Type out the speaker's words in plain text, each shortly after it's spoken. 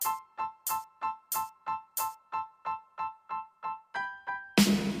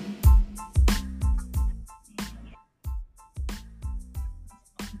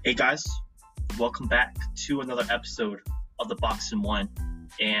Hey guys, welcome back to another episode of the Box and One.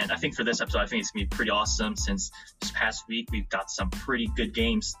 And I think for this episode, I think it's going to be pretty awesome since this past week we've got some pretty good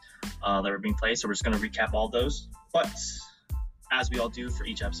games that are being played. So we're just going to recap all those. But as we all do for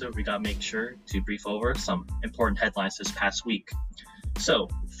each episode, we got to make sure to brief over some important headlines this past week. So,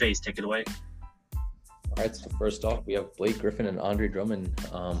 FaZe, take it away. All right, so first off, we have Blake Griffin and Andre Drummond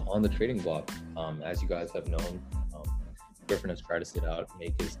on the trading block. As you guys have known, Griffin has tried to sit out,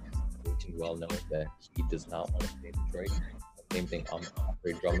 make his team well known that he does not want to stay in Detroit. Same thing,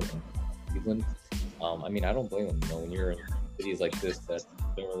 Andre Drummond in Cleveland. I don't blame him. When you're in cities like this that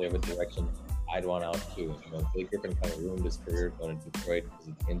don't really have a direction, I'd want out too. Blake Griffin kind of ruined his career going to Detroit because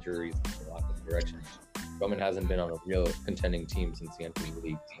of injuries and a lack of direction. Drummond hasn't been on a real contending team since he entered the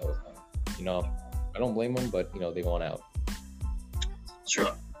league. So, I don't blame them, but they want out.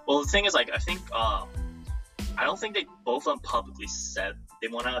 Sure. Well, the thing is, I think I don't think they both of them publicly said they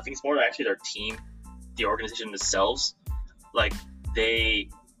want out. I think it's more actually their team, the organization themselves. They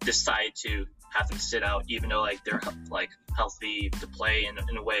decide to have them sit out, even though they're healthy to play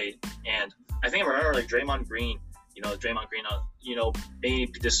in a way. And I think I remember Draymond Green.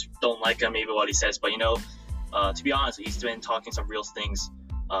 Maybe just don't like him, maybe what he says, but to be honest, he's been talking some real things.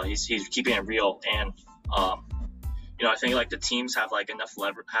 He's keeping it real, and I think the teams have enough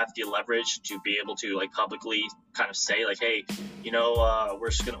leverage to be able to publicly kind of say hey, we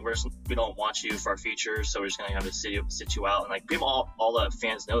don't want you for our future, so we're just gonna have to sit you out. And people, all the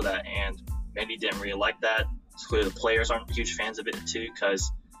fans know that, and many didn't really like that. It's clear the players aren't huge fans of it too,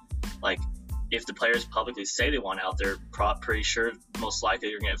 because if the players publicly say they want out, they're pretty sure most likely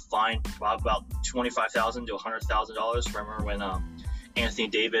you're gonna get fined about $25,000 to $100,000. Remember when Anthony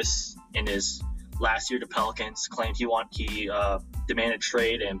Davis in his last year the Pelicans claimed he demanded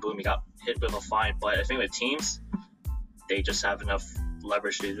trade, and boom, he got hit with a fine. But I think with teams, they just have enough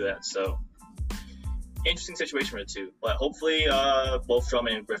leverage to do that. So interesting situation for the two. But hopefully both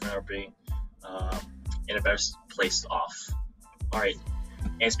Drummond and Griffin are being in a better place off. All right.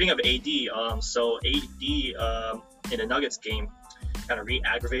 And speaking of AD, so AD in the Nuggets game kind of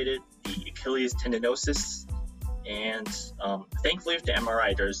re-aggravated the Achilles tendinosis. And thankfully with the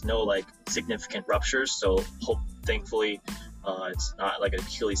MRI, there's no significant ruptures, so thankfully it's not an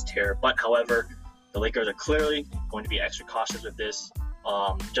Achilles tear. But however, the Lakers are clearly going to be extra cautious with this.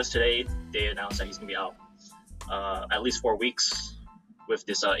 Just today, they announced that he's going to be out at least 4 weeks with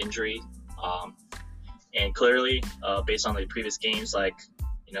this injury. And clearly, based on the previous games, the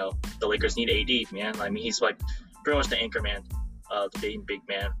Lakers need AD, man. He's pretty much the anchor man, the big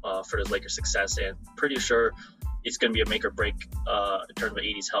man for the Lakers' success, and pretty sure it's going to be a make or break in terms of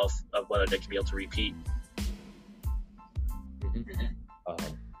AD's health, of whether they can be able to repeat.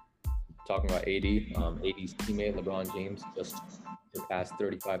 Talking about AD, AD's teammate LeBron James just surpassed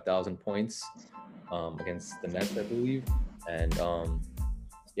 35,000 points against the Nets, I believe. And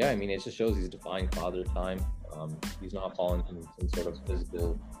it just shows he's defying father time. He's not falling from some sort of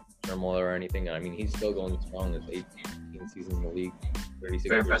physical turmoil or anything. He's still going strong. His 18th season in the league. 36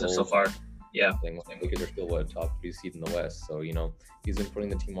 Very impressive so far. Yeah. Lakers are still top 3 seed in the West, so he's been putting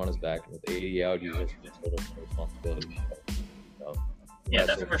the team on his back. And with AD out, he's just sort of responsibility. Yeah,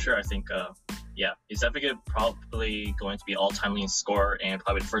 definitely for sure. I think he's definitely probably going to be all-time leading scorer and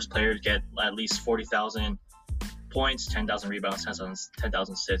probably the first player to get at least 40,000 points, 10,000 rebounds,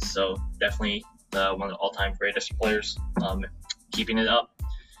 10,000 assists. So definitely one of the all-time greatest players, keeping it up.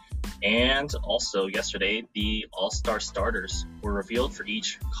 And also yesterday, the All-Star starters were revealed for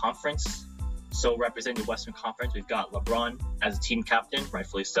each conference. So representing the Western Conference, we've got LeBron as a team captain,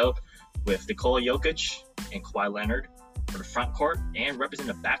 rightfully so, with Nikola Jokic and Kawhi Leonard for the front court. And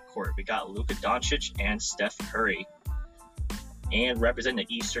representing the back court, we got Luka Doncic and Steph Curry. And representing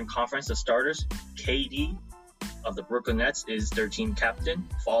the Eastern Conference, the starters, KD of the Brooklyn Nets is their team captain,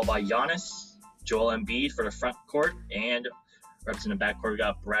 followed by Giannis, Joel Embiid for the front court, and representing the backcourt, we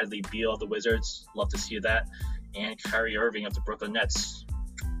got Bradley Beal of the Wizards. Love to see that. And Kyrie Irving of the Brooklyn Nets.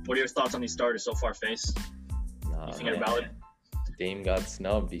 What are your thoughts on these starters so far, FaZe? You think they're valid? Dame got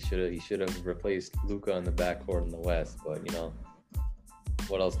snubbed. He should have replaced Luka in the backcourt in the West. But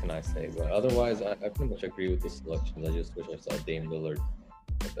what else can I say? But otherwise, I pretty much agree with the selections. I just wish I saw Dame Lillard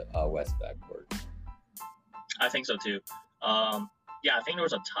at the West backcourt. I think so too. I think there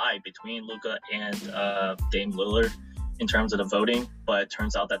was a tie between Luka and Dame Lillard in terms of the voting, but it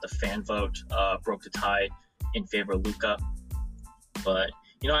turns out that the fan vote broke the tie in favor of Luka. But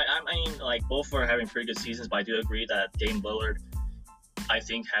both are having pretty good seasons, but I do agree that Dame Lillard, I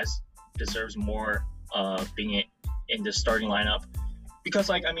think, deserves more being in the starting lineup,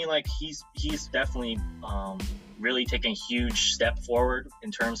 because he's definitely really taken a huge step forward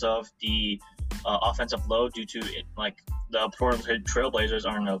in terms of the offensive load due to it, like the Portland Trailblazers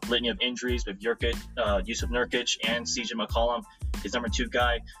are in a litany of injuries with Yusuf Nurkic and CJ McCollum, his number 2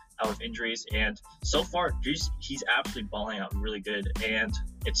 guy, out with injuries. And so far, he's absolutely balling out really good. And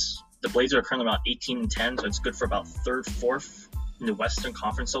the Blazers are currently about 18-10, so it's good for about 3rd, 4th in the Western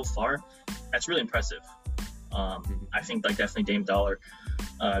Conference so far. That's really impressive. I think like definitely Dame Dollar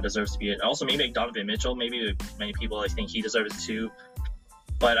deserves to be it. Also, maybe like Donovan Mitchell. Maybe many people I think he deserves it too.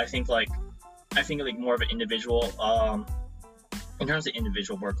 But I think like more of an individual. In terms of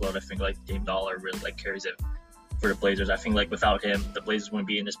individual workload, I think like Dame Dollar really like carries it for the Blazers. I think like without him, the Blazers wouldn't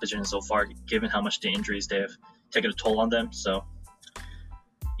be in this position so far, given how much the injuries they have taken a toll on them. So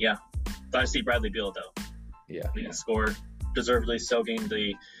yeah, glad to see Bradley Beal though. Yeah, leading scorer, deservedly so, getting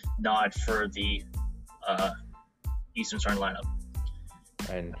the nod for the Eastern starting lineup.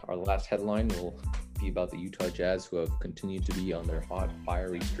 And our last headline will be about the Utah Jazz, who have continued to be on their hot,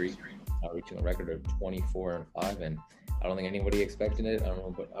 fiery streak, reaching a record of 24-5. And I don't think anybody expected it. I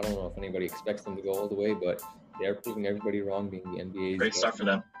don't know if anybody expects them to go all the way, but they're proving everybody wrong, being the NBA's great start for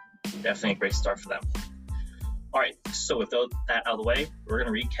them. Definitely a great start for them. All right, so with that out of the way, we're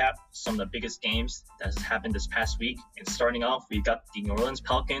going to recap some of the biggest games that has happened this past week. And starting off, we got the New Orleans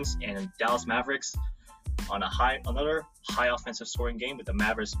Pelicans and Dallas Mavericks on another high offensive scoring game, with the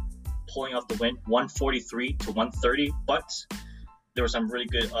Mavericks pulling off the win, 143-130. But there was some really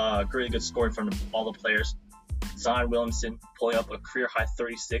good scoring from all the players. Zion Williamson pulling up a career-high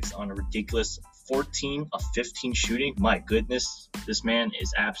 36 on a ridiculous 14 of 15 shooting. My goodness, this man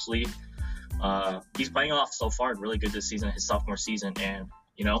is absolutely he's playing off so far really good this season, his sophomore season, and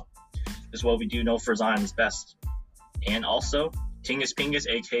this is what we do know for Zion is best. And also, Tingus Pingus,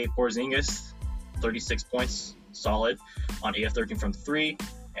 aka Porzingis, 36 points, solid on 8 of 13 from 3.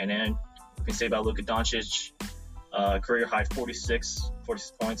 And then we can say about Luka Doncic, career high 46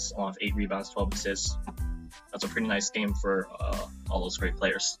 points, along with 8 rebounds, 12 assists. That's a pretty nice game for all those great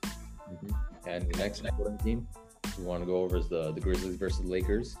players. Mm-hmm. And the next important game we want to go over is the Grizzlies versus the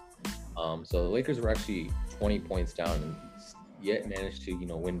Lakers. So the Lakers were actually 20 points down and yet managed to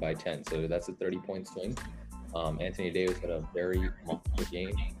win by 10. So that's a 30-point swing. Anthony Davis had a very monster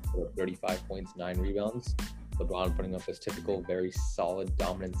game, 35 points, 9 rebounds. LeBron putting up his typical very solid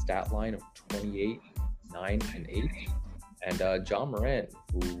dominant stat line of 28, 9, and 8. And John Morant,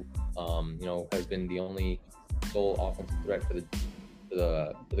 who has been the only sole offensive threat for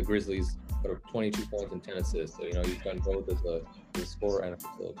the Grizzlies, put up 22 points and 10 assists. So he's done both as a scorer and a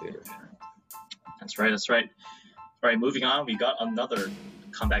facilitator. That's right. All right, moving on, we got another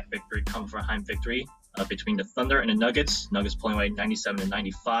comeback victory, come from behind victory between the Thunder and the Nuggets. Nuggets pulling away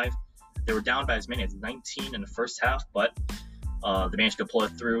 97-95. They were down by as many as 19 in the first half, but they managed to pull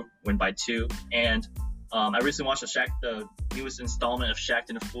it through, win by 2. And I recently watched the newest installment of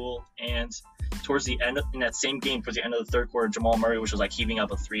Shaqtin' a Fool, and towards the end, in that same game, towards the end of the third quarter, Jamal Murray, which was like heaving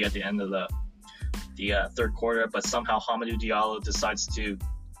up a 3 at the end of the third quarter, but somehow Hamidou Diallo decides to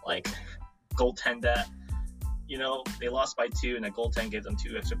goaltend that. They lost by 2, and that goaltend gave them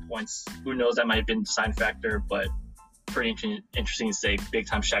 2 extra points. Who knows, that might have been the deciding factor, but pretty interesting to say. Big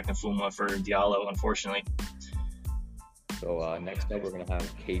time Shaqtin' a Fool for Diallo, unfortunately. So next up, we're going to have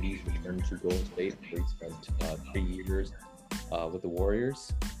KD's return to Golden State, where he spent 3 years with the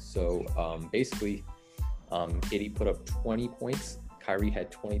Warriors. So basically, KD put up 20 points. Kyrie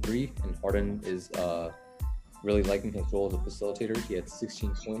had 23, and Harden is really liking his role as a facilitator. He had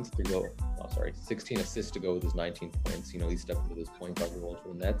 16 assists to go with his 19 points. He stepped into this point guard role for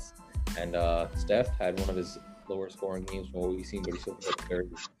the Nets. And Steph had one of his lower scoring games from what we've seen, but he still had a very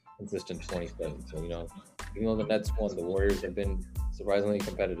consistent 27. So, even though the Nets won, the Warriors have been surprisingly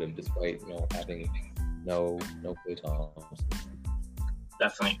competitive despite, having no Klay Thompson.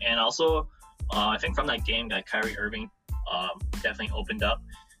 Definitely. And also, I think from that game that Kyrie Irving definitely opened up,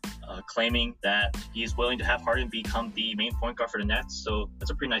 claiming that he's willing to have Harden become the main point guard for the Nets. So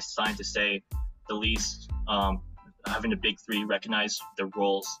that's a pretty nice sign, to say the least, having the big three recognize their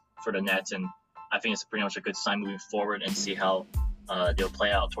roles for the Nets. And I think it's pretty much a good sign moving forward, and see how they'll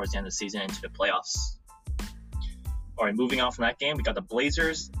play out towards the end of the season into the playoffs. All right, moving on from that game, we got the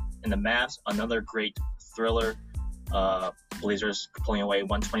Blazers and the Mavs, another great thriller. Blazers pulling away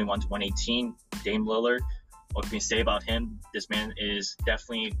 121-118. Dame Lillard, what can we say about him? This man is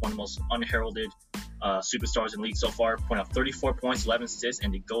definitely one of the most unheralded superstars in the league so far, putting up 34 points, 11 assists,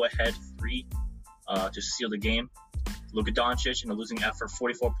 and the go-ahead 3 to seal the game. Luka Doncic in a losing effort,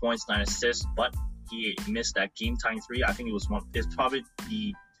 44 points, 9 assists, but he missed that game-tying 3. I think it's probably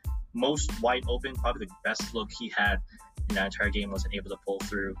the most wide open, probably the best look he had in that entire game, wasn't able to pull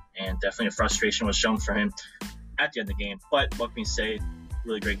through, and definitely the frustration was shown for him at the end of the game. But what can we say?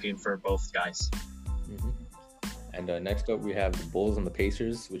 Really great game for both guys. Mm-hmm. And next up, we have the Bulls and the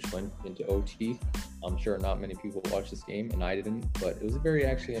Pacers, which went into OT. I'm sure not many people watched this game, and I didn't, but it was a very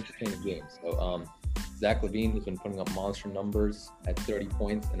actually entertaining game. So Zach LaVine has been putting up monster numbers at 30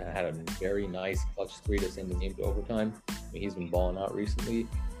 points and had a very nice clutch three to send the game to overtime. I mean, he's been balling out recently.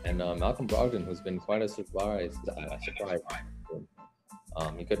 And Malcolm Brogdon, who's been quite a surprise.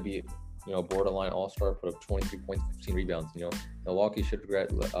 He could be, borderline all-star, put up 23 points, 15 rebounds. Milwaukee should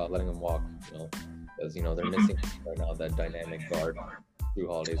regret letting him walk, because, they're missing right now that dynamic guard. Jrue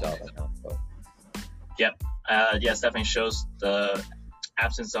Holiday's out right now. So. Yep. Yes, definitely shows the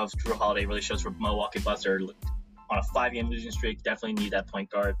absence of Jrue Holiday really shows for Milwaukee Bucks. They're on a 5-game losing streak. Definitely need that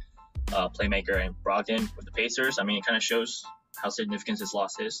point guard, playmaker, and Brogdon with the Pacers. I mean, it kind of shows how significant this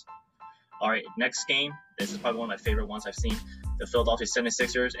loss is. All right, next game. This is probably one of my favorite ones I've seen. The Philadelphia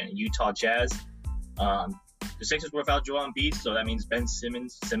 76ers and Utah Jazz. The Sixers were without Joel Embiid, so that means Ben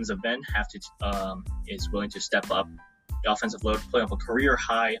Simmons of Ben is willing to step up the offensive load, putting up a career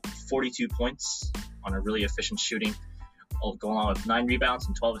high 42 points on a really efficient shooting, going on with 9 rebounds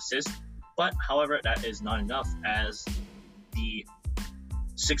and 12 assists. But, however, that is not enough, as the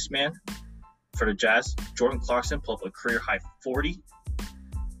sixth man for the Jazz, Jordan Clarkson, pulled up a career high 40.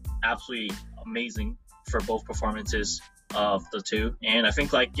 Absolutely amazing for both performances of the two. And I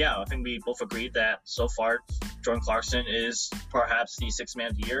think we both agreed that so far Jordan Clarkson is perhaps the sixth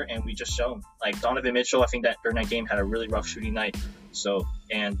man of the year, and we just shown Donovan Mitchell, I think that during that game had a really rough shooting night.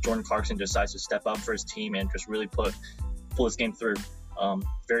 And Jordan Clarkson decides to step up for his team and just really pull his game through.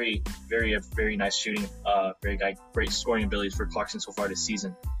 Very, very, very nice shooting. Great scoring abilities for Clarkson so far this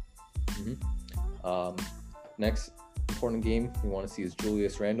season. Mm-hmm. Next important game we want to see is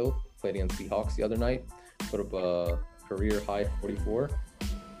Julius Randle. Played against the Hawks the other night, put up a career high 44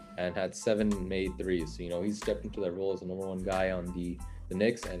 and had 7 made threes. So, he's stepped into that role as the number one guy on the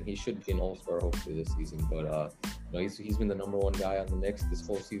Knicks, and he should be an all-star hopefully this season. But he's been the number one guy on the Knicks this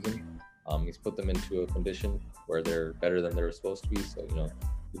whole season. He's put them into a condition where they're better than they were supposed to be. So,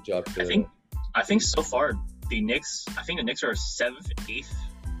 good job to I think so far the Knicks are 7th, 8th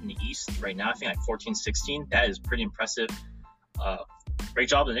in the East right now. I think 14, 16. That is pretty impressive. Great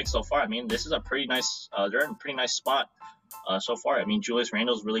job the Knicks so far. I mean, this is a pretty nice. They're in a pretty nice spot so far. I mean, Julius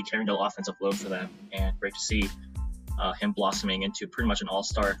Randle's really carrying the offensive load for them, and great to see him blossoming into pretty much an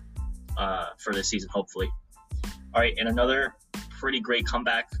all-star for this season, hopefully. All right, and another pretty great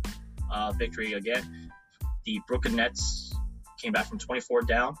comeback victory again. The Brooklyn Nets came back from 24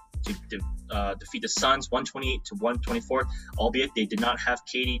 down to defeat the Suns 128-124, albeit they did not have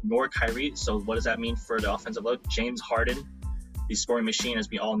KD nor Kyrie. So what does that mean for the offensive load? James Harden, the scoring machine, as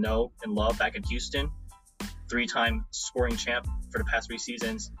we all know and love back in Houston, 3-time scoring champ for the past 3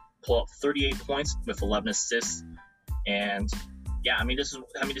 seasons, pull up 38 points with 11 assists. And this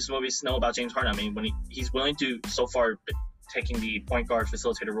is what we know about James Harden. I mean, when he's willing to, so far, taking the point guard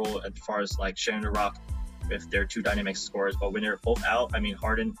facilitator role as far as sharing the rock with their 2 dynamic scorers. But when they're both out, I mean,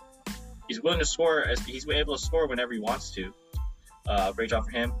 Harden, he's willing to score, as he's able to score whenever he wants to. Great job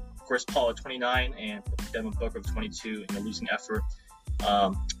for him. Chris Paul at 29 and Devin Booker with 22 in a losing effort.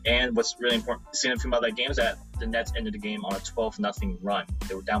 And what's really significant about that game is that the Nets ended the game on a 12-0 run.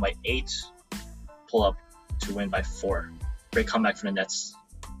 They were down by 8, pull up to win by 4. Great comeback from the Nets.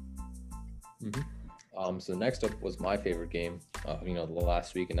 Mm-hmm. So next up was my favorite game, the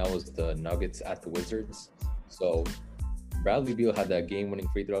last week, and that was the Nuggets at the Wizards. So Bradley Beal had that game-winning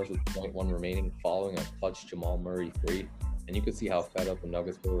free throws with 0.1 remaining, following a clutch Jamal Murray 3. And you could see how fed up the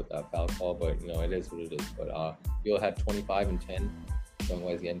Nuggets were with that foul call, but it is what it is. But Beal had 25 and 10, showing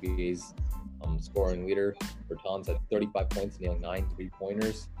why he's the NBA's scoring leader. Bertans had 35 points and he had 9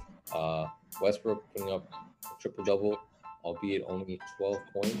 3-pointers. Westbrook putting up a triple-double, albeit only 12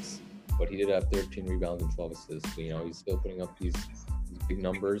 points, but he did have 13 rebounds and 12 assists. So, he's still putting up these big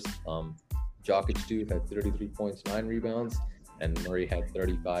numbers. Jokic too had 33 points, 9 rebounds, and Murray had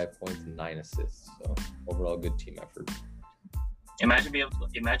 35 points and 9 assists. So overall, good team effort.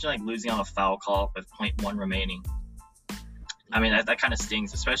 Imagine losing on a foul call with 0.1 remaining. I mean, that kind of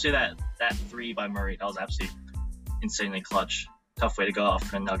stings, especially that 3 by Murray. That was absolutely insanely clutch. Tough way to go off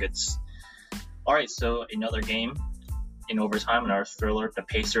for the Nuggets. All right, so another game in overtime in our thriller. The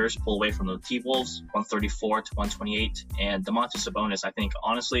Pacers pull away from the T-Wolves 134-128. And Domantas Sabonis, I think,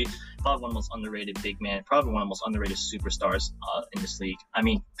 honestly, probably one of the most underrated big man, probably one of the most underrated superstars in this league. I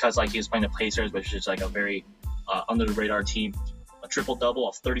mean, because he was playing the Pacers, which is a very under-the-radar team. A triple-double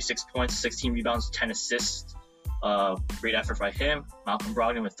of 36 points, 16 rebounds, 10 assists. Great effort by him. Malcolm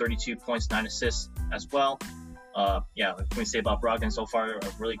Brogdon with 32 points, 9 assists as well. Yeah, what can we say about Brogdon so far? A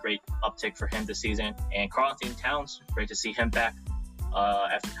really great uptick for him this season. And Karl-Anthony Towns, great to see him back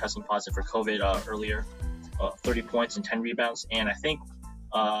after testing positive for COVID earlier. 30 points and 10 rebounds. And I think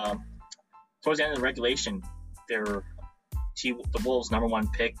towards the end of the regulation, the Wolves'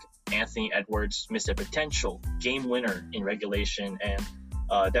 #1 pick, Anthony Edwards, missed a potential game winner in regulation, and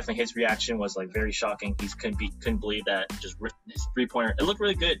definitely his reaction was like very shocking. He couldn't believe that just his 3-pointer. It looked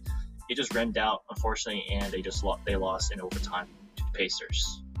really good. It just rimmed out, unfortunately, and they lost in overtime to the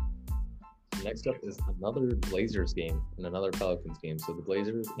Pacers. Next up is another Blazers game and another Pelicans game. So the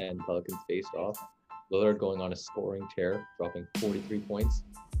Blazers and Pelicans faced off. Lillard going on a scoring tear, dropping 43 points,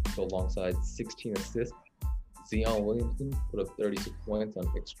 alongside 16 assists. Zion Williamson put up 36 points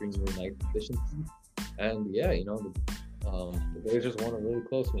on extremely nice efficiency. And yeah, the Blazers won a really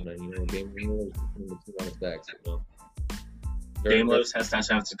close one. And Dame Lillard putting the team on his back. So, Dame Lillard has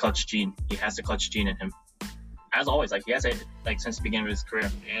the clutch gene. He has the clutch gene in him, as always. Like he has it since the beginning of his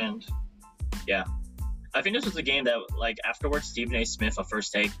career. And yeah, I think this was a game that afterwards, Stephen A. Smith, a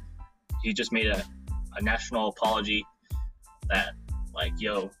First Take, he just made a national apology that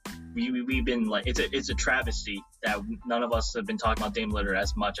we've been it's a travesty that none of us have been talking about Dame Lillard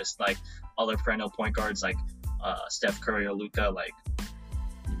as much as other perennial point guards like Steph Curry or Luka.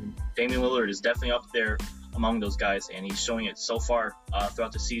 Damian Lillard is definitely up there among those guys, and he's showing it so far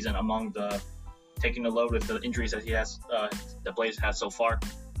throughout the season among taking the load with the injuries that he has, the Blazers have so far.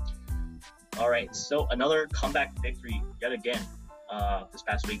 All right, so another comeback victory yet again this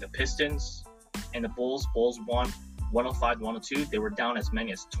past week. The Pistons and the Bulls won 105-102. They were down as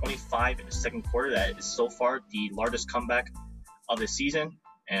many as 25 in the second quarter. That is so far the largest comeback of the season.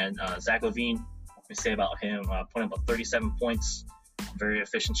 And Zach LaVine, what can we say about him? Putting up 37 points, very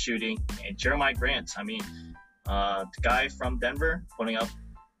efficient shooting. And Jeremiah Grant, the guy from Denver, putting up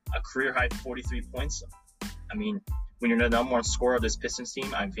a career-high 43 points. When you're the #1 scorer of this Pistons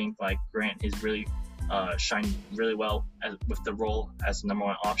team, I think Grant is really shined really well with the role as the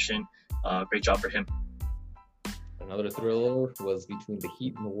 #1 option. Great job for him. Another thriller was between the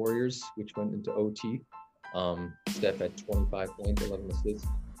Heat and the Warriors, which went into OT. Steph had 25 points, 11 assists,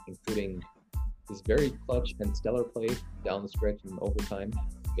 including his very clutch and stellar play down the stretch in overtime.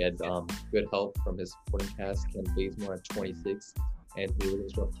 He had good help from his supporting cast. Ken Bazemore at 26, Anthony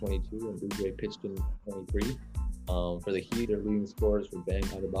Wiggins dropped 22, and Oubre pitched in 23. For the Heat, their leading scorers were Bam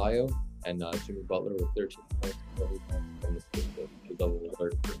Adebayo and Jimmy Butler with 13 points from the double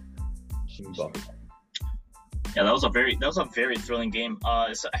alert for Jimmy Butler. Yeah, that was a very thrilling game.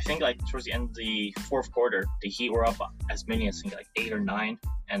 So I think towards the end of the fourth quarter, the Heat were up as many as 8 or 9,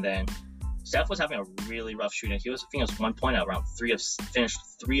 and then Steph was having a really rough shooting. He was 1 point at around finished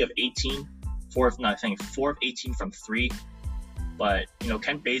 3 of 18, 4 of 18 from 3. But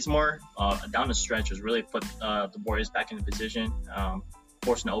Ken Bazemore down the stretch was really put the Warriors back into position,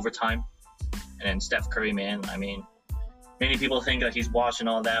 forcing overtime. And then Steph Curry, man, many people think that he's washed and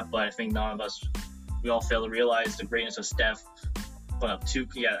all that, but I think none of us. We all fail to realize the greatness of Steph. Put up two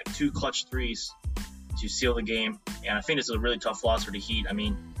clutch threes to seal the game. And I think this is a really tough loss for the Heat.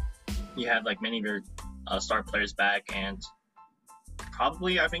 You have many of your star players back, and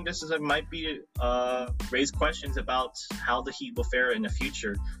probably I think this might be raise questions about how the Heat will fare in the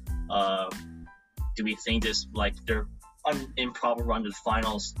future. Do we think this their improbable run to the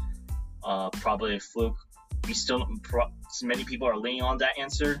finals probably a fluke? Many people are leaning on that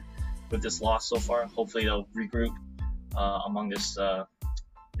answer. With this loss so far, hopefully they'll regroup among this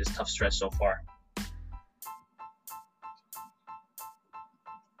tough stretch so far.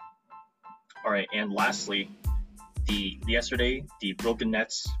 All right, and lastly, yesterday the Brooklyn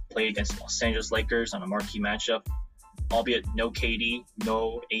Nets played against the Los Angeles Lakers on a marquee matchup, albeit no KD,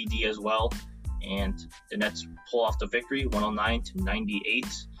 no AD as well, and the Nets pull off the victory,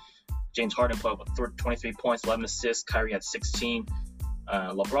 109-98. James Harden put up 23 points, 11 assists. Kyrie had 16.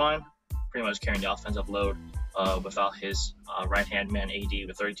 LeBron pretty much carrying the offensive load without his right-hand man AD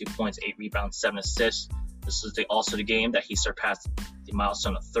with 32 points, 8 rebounds, 7 assists. This is also the game that he surpassed the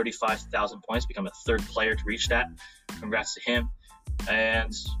milestone of 35,000 points, become the third player to reach that. Congrats to him.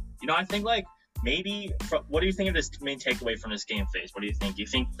 And, I think maybe, what do you think of this main takeaway from this game, FaZe? What do you think? Do you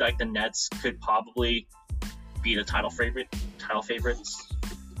think the Nets could probably be the title favorites?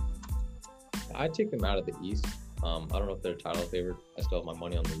 I'd take them out of the East. I don't know if they're a title favorite. I still have my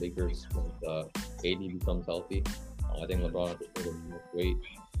money on the Lakers once AD becomes healthy. I think LeBron is great.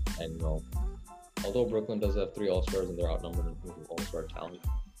 And, although Brooklyn does have 3 All-Stars and they're outnumbered in terms of All-Star talent,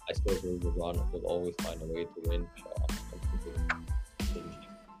 I still believe LeBron will always find a way to win.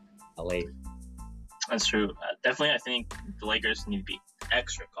 LA. That's true. Definitely, I think the Lakers need to be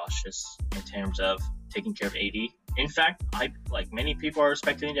extra cautious in terms of taking care of AD. In fact, many people are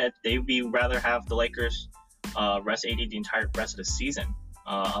speculating that they would rather have the Lakers rest AD the entire rest of the season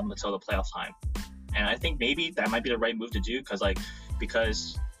up until the playoff time. And I think maybe that might be the right move to do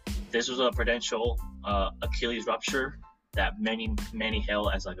because this was a potential Achilles rupture that many hail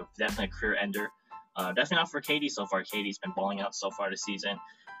as like a definite career ender. Definitely not for KD so far. KD's been balling out so far this season,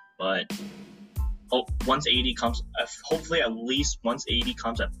 but once AD comes, hopefully at least once AD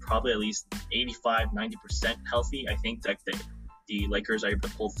comes at probably at least 85-90% healthy, I think that the Lakers are able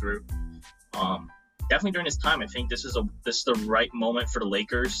to pull through. Definitely during this time, I think this is the right moment for the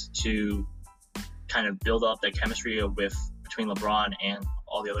Lakers to kind of build up that chemistry between LeBron and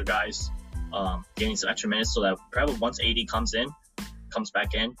all the other guys, getting some extra minutes so that probably once AD comes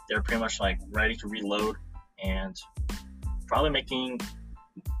back in, they're pretty much like ready to reload and probably making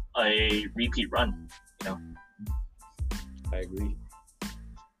a repeat run, I agree.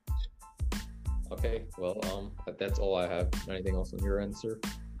 Okay, well, that's all I have. Anything else on your end, sir?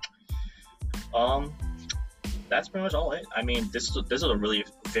 That's pretty much all it. I mean, this is a really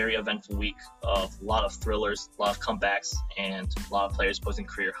very eventful week of a lot of thrillers, a lot of comebacks, and a lot of players posting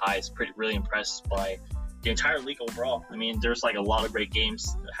career highs. Really impressed by the entire league overall. I mean, there's like a lot of great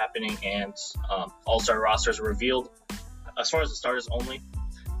games happening, and all-star rosters were revealed. As far as the starters only,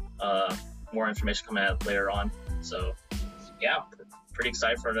 more information coming out later on. So, yeah, pretty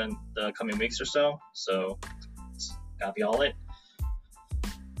excited for the coming weeks or so. So, it's gotta be all it.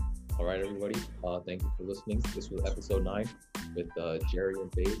 All right, everybody. Thank you for listening. This was episode 9 with Jerry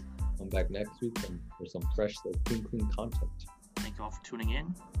and Dave. Come back next week for some fresh, clean content. Thank you all for tuning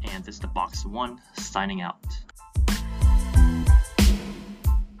in. And this is the Box One signing out.